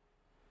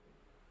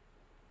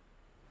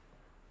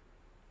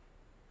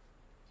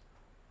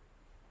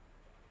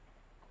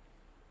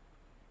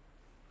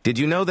 Did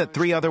you know that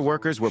 3 other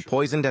workers were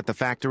poisoned at the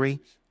factory?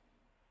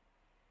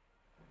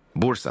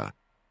 Bursa.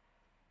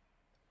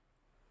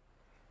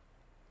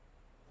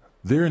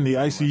 They're in the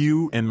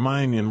ICU and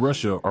mine in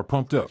Russia are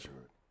pumped up.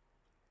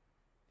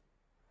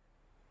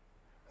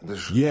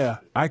 Yeah,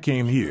 I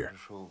came here.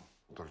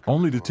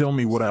 Only to tell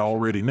me what I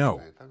already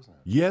know.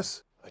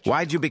 Yes?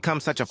 Why'd you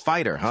become such a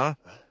fighter, huh?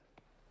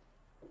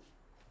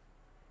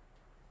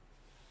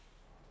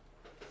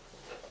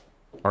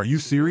 Are you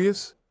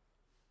serious?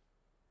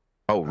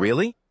 Oh,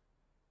 really?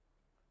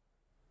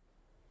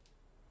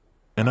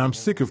 And I'm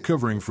sick of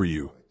covering for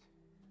you.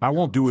 I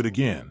won't do it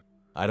again.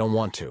 I don't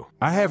want to.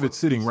 I have it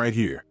sitting right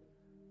here.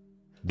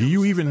 Do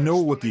you even know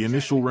what the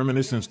initial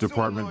reminiscence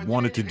department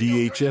wanted to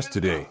DHS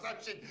today?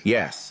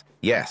 Yes,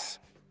 yes.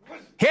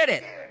 Hit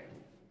it!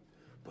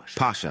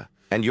 Pasha,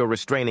 and you're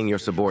restraining your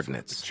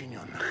subordinates.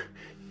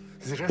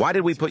 Why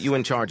did we put you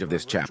in charge of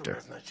this chapter?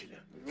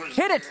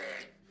 Hit it!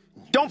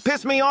 Don't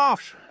piss me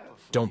off!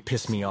 Don't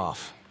piss me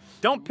off.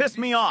 Don't piss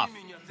me off!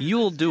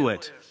 You'll do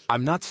it.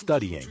 I'm not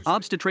studying.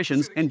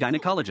 Obstetricians and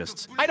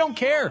gynecologists. I don't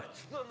care.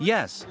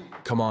 Yes.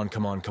 Come on.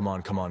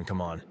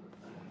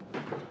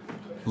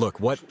 Look,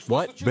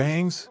 what?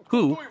 Bangs?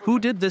 Who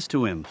did this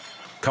to him?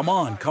 Come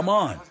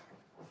on.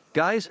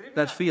 Guys,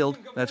 that's Field,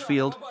 that's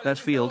Field, that's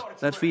Field,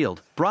 that's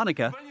Field.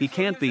 Bronica, he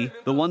can't be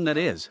the one that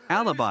is.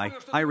 Alibi,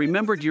 I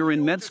remembered you're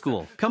in med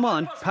school. Come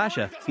on,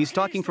 Pasha, he's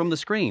talking from the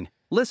screen.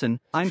 Listen,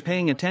 I'm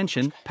paying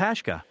attention,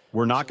 Pashka.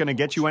 We're not going to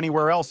get you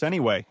anywhere else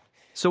anyway.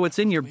 So it's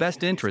in your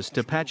best interest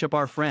to patch up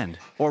our friend.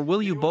 Or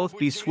will you both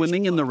be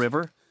swimming in the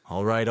river?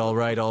 All right.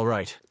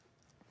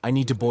 I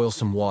need to boil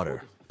some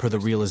water, per the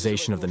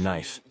realization of the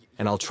knife,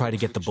 and I'll try to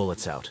get the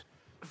bullets out.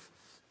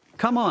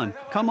 Come on.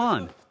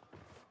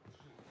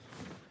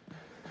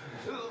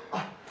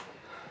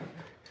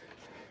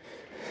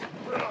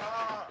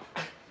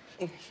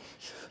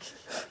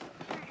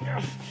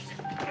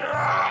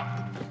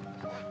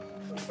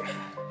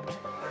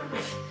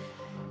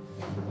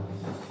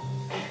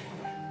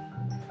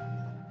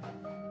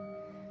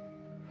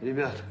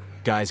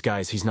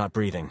 Guys, he's not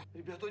breathing.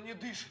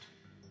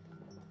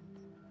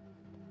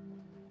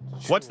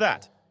 What's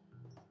that?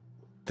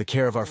 The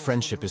care of our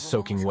friendship is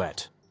soaking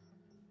wet.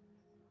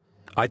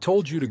 I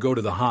told you to go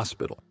to the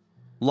hospital.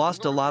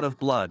 Lost a lot of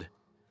blood.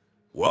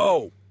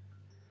 Whoa!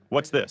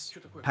 What's this?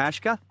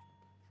 Pashka?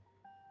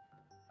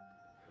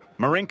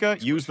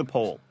 Marinka, use the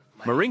pole.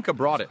 Marinka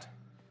brought it.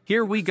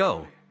 Here we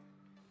go.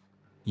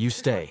 You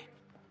stay.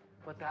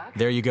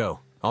 There you go.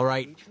 All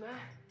right.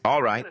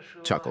 All right,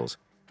 Chuckles.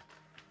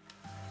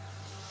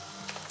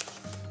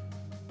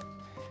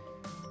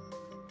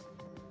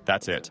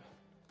 That's it.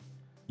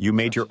 You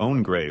made your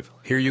own grave.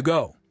 Here you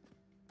go.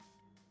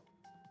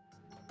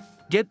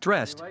 Get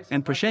dressed,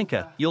 and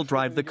Pashenka, you'll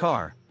drive the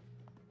car.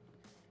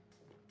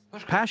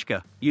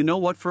 Pashka, you know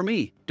what for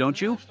me, don't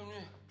you?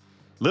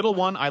 Little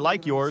one, I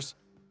like yours.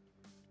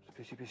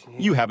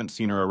 You haven't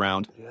seen her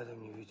around.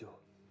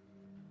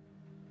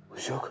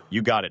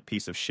 You got it,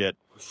 piece of shit.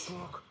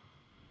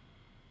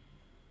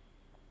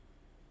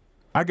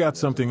 I got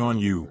something on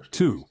you,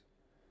 too.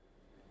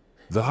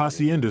 The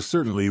hacienda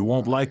certainly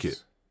won't like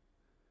it.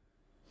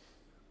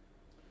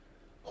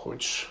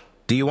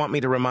 Do you want me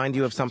to remind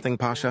you of something,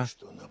 Pasha?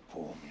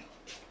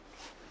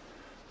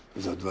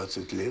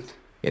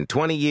 In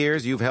 20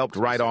 years, you've helped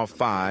write off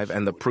 5,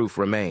 and the proof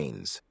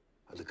remains.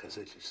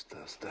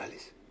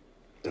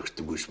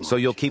 So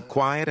you'll keep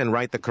quiet and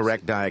write the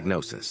correct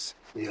diagnosis.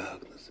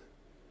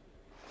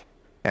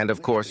 And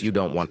of course, you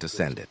don't want to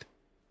send it.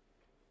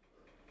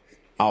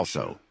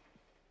 Also,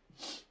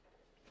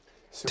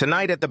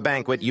 tonight at the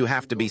banquet, you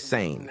have to be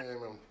sane.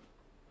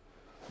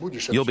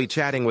 You'll be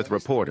chatting with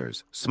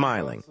reporters,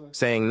 smiling,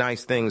 saying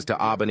nice things to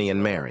Albany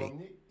and Mary.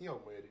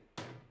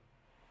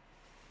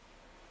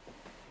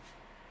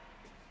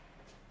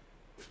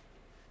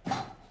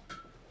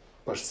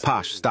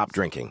 Posh, stop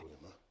drinking.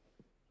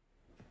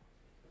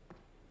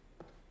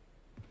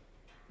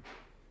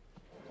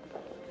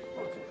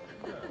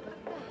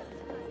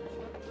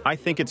 I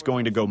think it's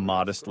going to go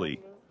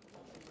modestly.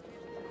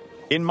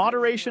 In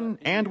moderation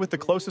and with the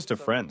closest of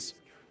friends.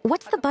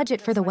 What's the budget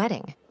for the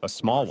wedding? A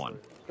small one.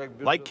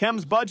 Like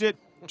Kem's budget.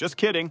 Just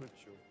kidding.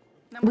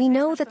 We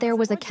know that there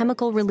was a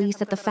chemical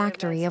release at the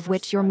factory of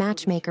which your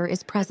matchmaker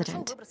is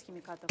president.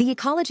 The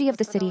ecology of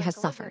the city has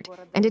suffered,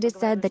 and it is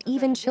said that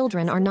even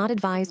children are not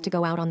advised to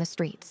go out on the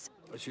streets.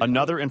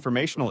 Another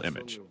informational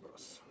image.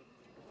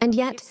 And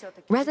yet,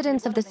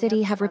 residents of the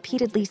city have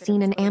repeatedly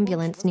seen an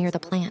ambulance near the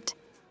plant.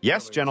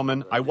 Yes,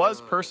 gentlemen, I was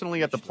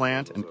personally at the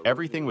plant and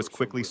everything was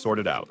quickly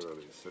sorted out.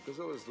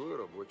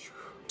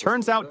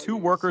 Turns out 2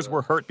 workers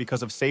were hurt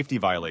because of safety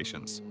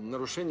violations.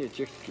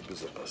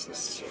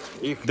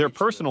 Their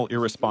personal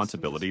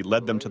irresponsibility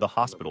led them to the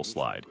hospital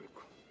slide.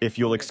 If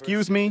you'll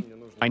excuse me,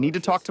 I need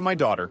to talk to my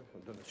daughter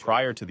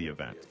prior to the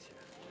event.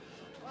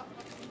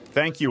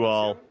 Thank you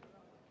all.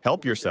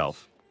 Help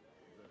yourself.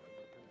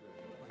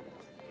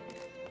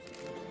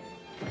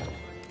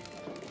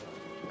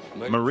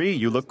 Marie,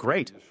 you look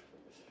great.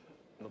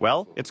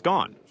 Well, it's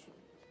gone.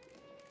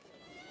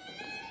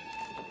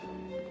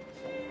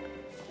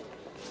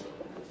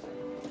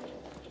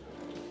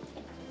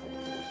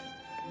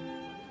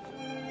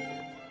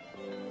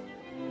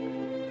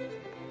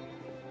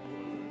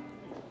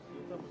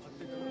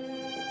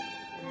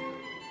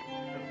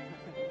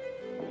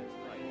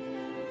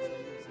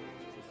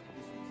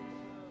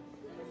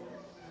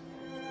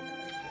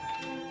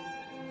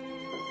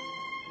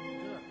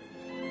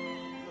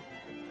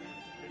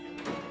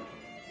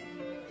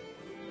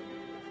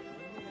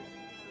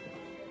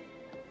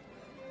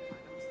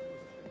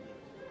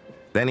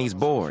 Then he's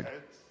bored.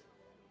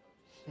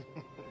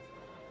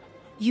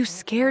 You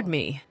scared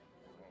me.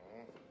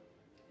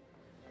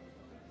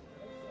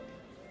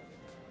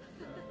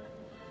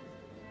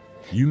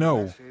 You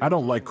know, I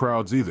don't like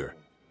crowds either.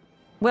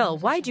 Well,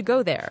 why'd you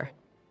go there?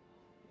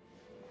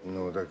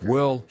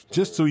 Well,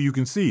 just so you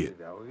can see it.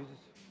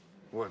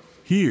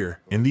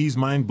 Here, in these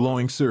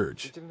mind-blowing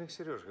surge.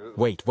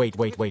 Wait.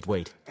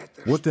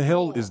 What the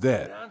hell is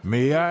that?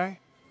 May I?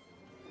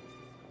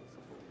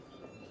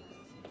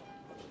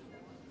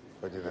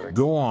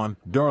 Go on,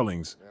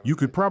 darlings. You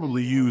could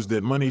probably use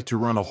that money to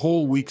run a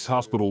whole week's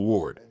hospital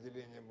ward.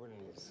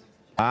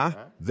 Ah?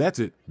 That's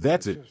it.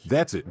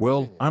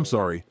 Well, I'm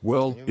sorry.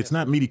 Well, it's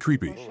not meaty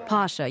creepy.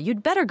 Pasha,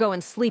 you'd better go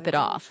and sleep it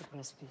off.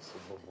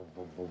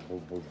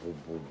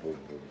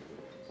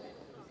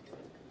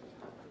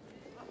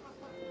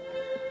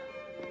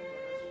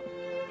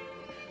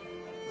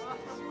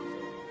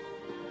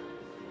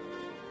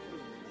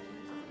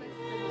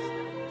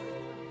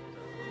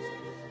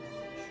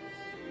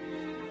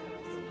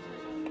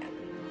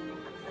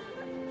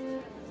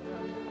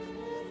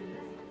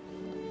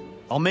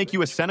 I'll make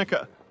you a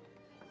Seneca.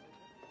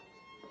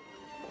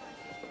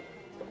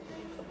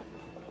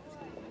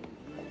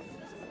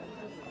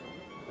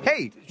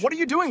 Hey, what are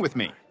you doing with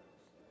me?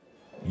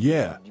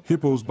 Yeah,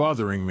 Hippo's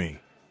bothering me.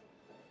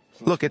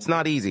 Look, it's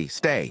not easy.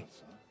 Stay.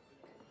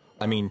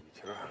 I mean,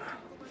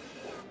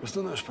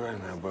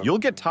 You'll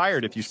get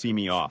tired if you see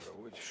me off.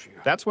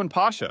 That's when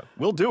Pasha,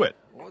 we'll do it.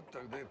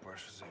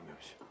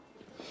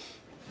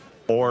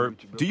 Or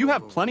do you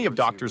have plenty of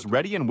doctors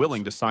ready and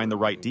willing to sign the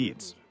right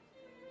deeds?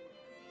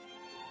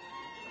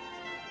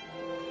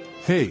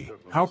 Hey,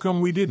 how come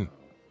we didn't?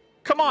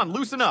 Come on,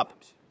 loosen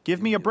up.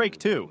 Give me a break,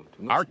 too.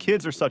 Our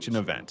kids are such an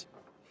event.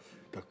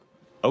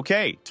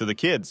 Okay, to the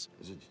kids.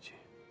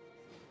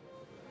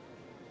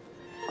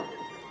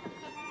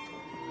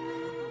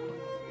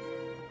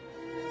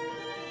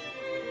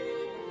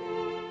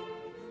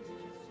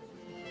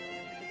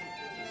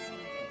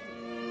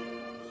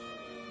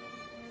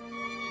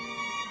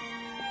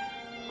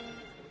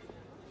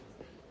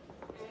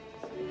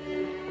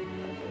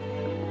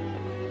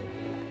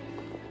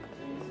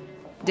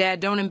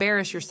 Dad, don't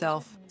embarrass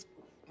yourself.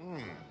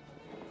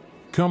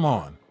 Come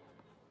on.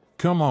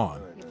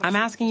 I'm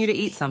asking you to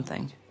eat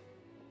something.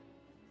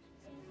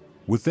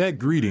 With that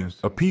greeting,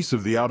 a piece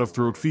of the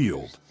out-of-throat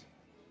field.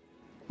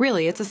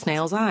 Really, it's a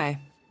snail's eye.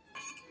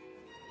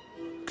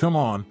 Come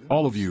on,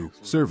 all of you,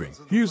 serving.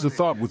 Here's the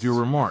thought with your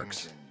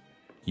remarks.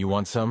 you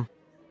want some?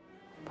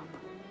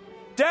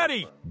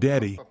 Daddy!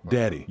 Daddy,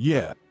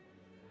 yeah.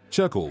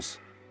 Chuckles.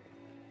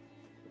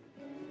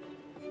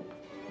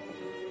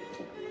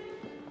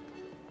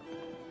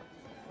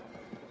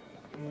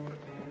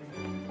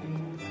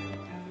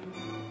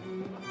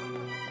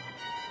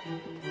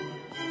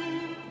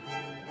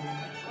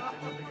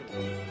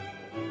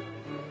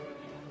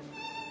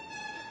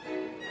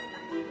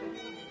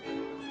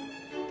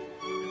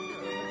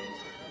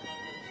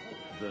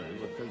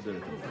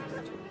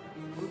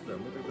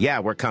 Yeah,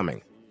 we're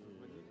coming.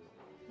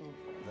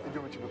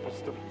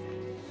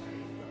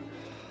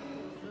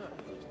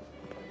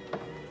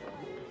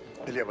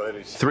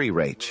 3,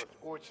 Rach.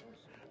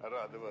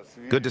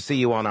 Good to see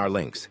you on our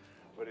links.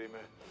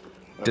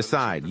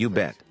 Decide, you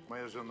bet.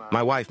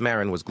 My wife,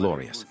 Marin, was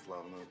glorious.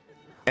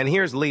 And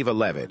here's Lev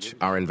Alevich,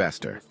 our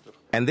investor.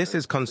 And this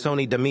is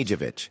Konsoni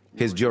Dmijevic,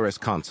 his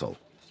jurisconsul.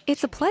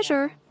 It's a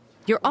pleasure.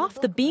 You're off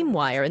the beam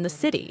wire in the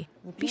city.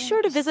 Be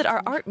sure to visit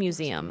our art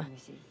museum.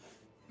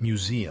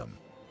 Museum.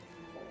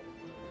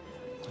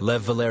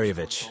 Lev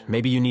Valerievich,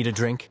 maybe you need a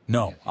drink?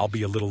 No, I'll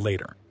be a little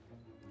later.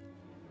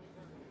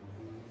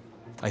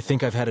 I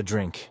think I've had a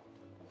drink.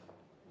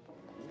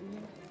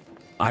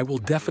 I will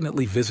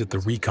definitely visit the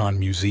Recon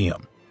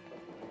Museum.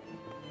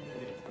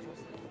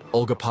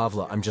 Olga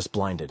Pavla, I'm just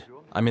blinded.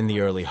 I'm in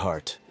the early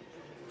heart.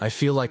 I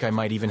feel like I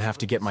might even have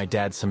to get my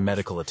dad some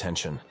medical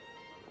attention.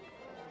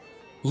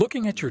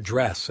 Looking at your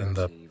dress and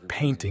the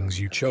paintings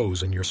you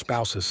chose in your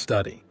spouse's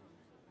study,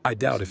 I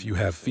doubt if you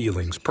have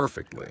feelings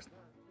perfectly.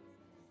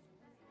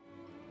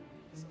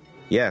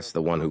 Yes,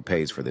 the one who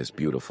pays for this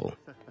beautiful.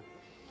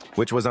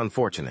 Which was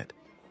unfortunate.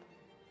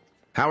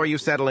 How are you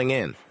settling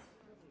in?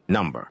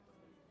 Number.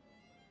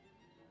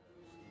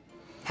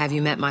 Have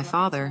you met my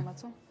father?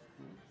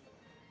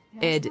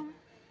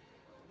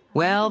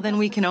 Well, then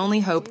we can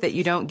only hope that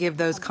you don't give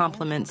those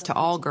compliments to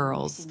all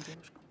girls.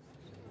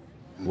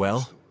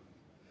 Well,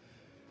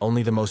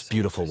 only the most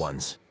beautiful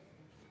ones.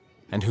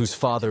 And whose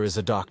father is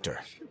a doctor.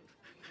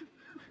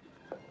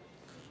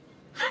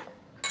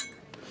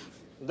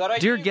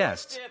 Dear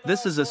guests,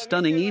 this is a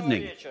stunning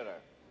evening.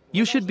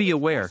 You should be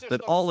aware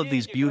that all of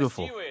these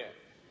beautiful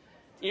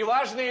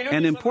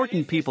and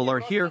important people are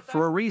here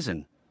for a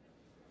reason.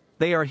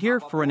 They are here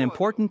for an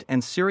important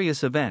and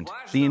serious event,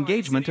 the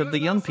engagement of the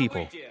young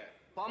people.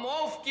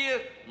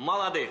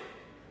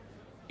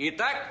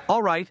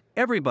 All right,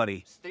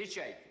 everybody.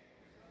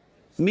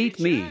 Meet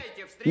me.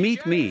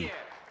 Meet me.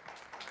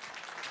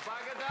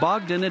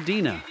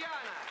 Bogdanadina.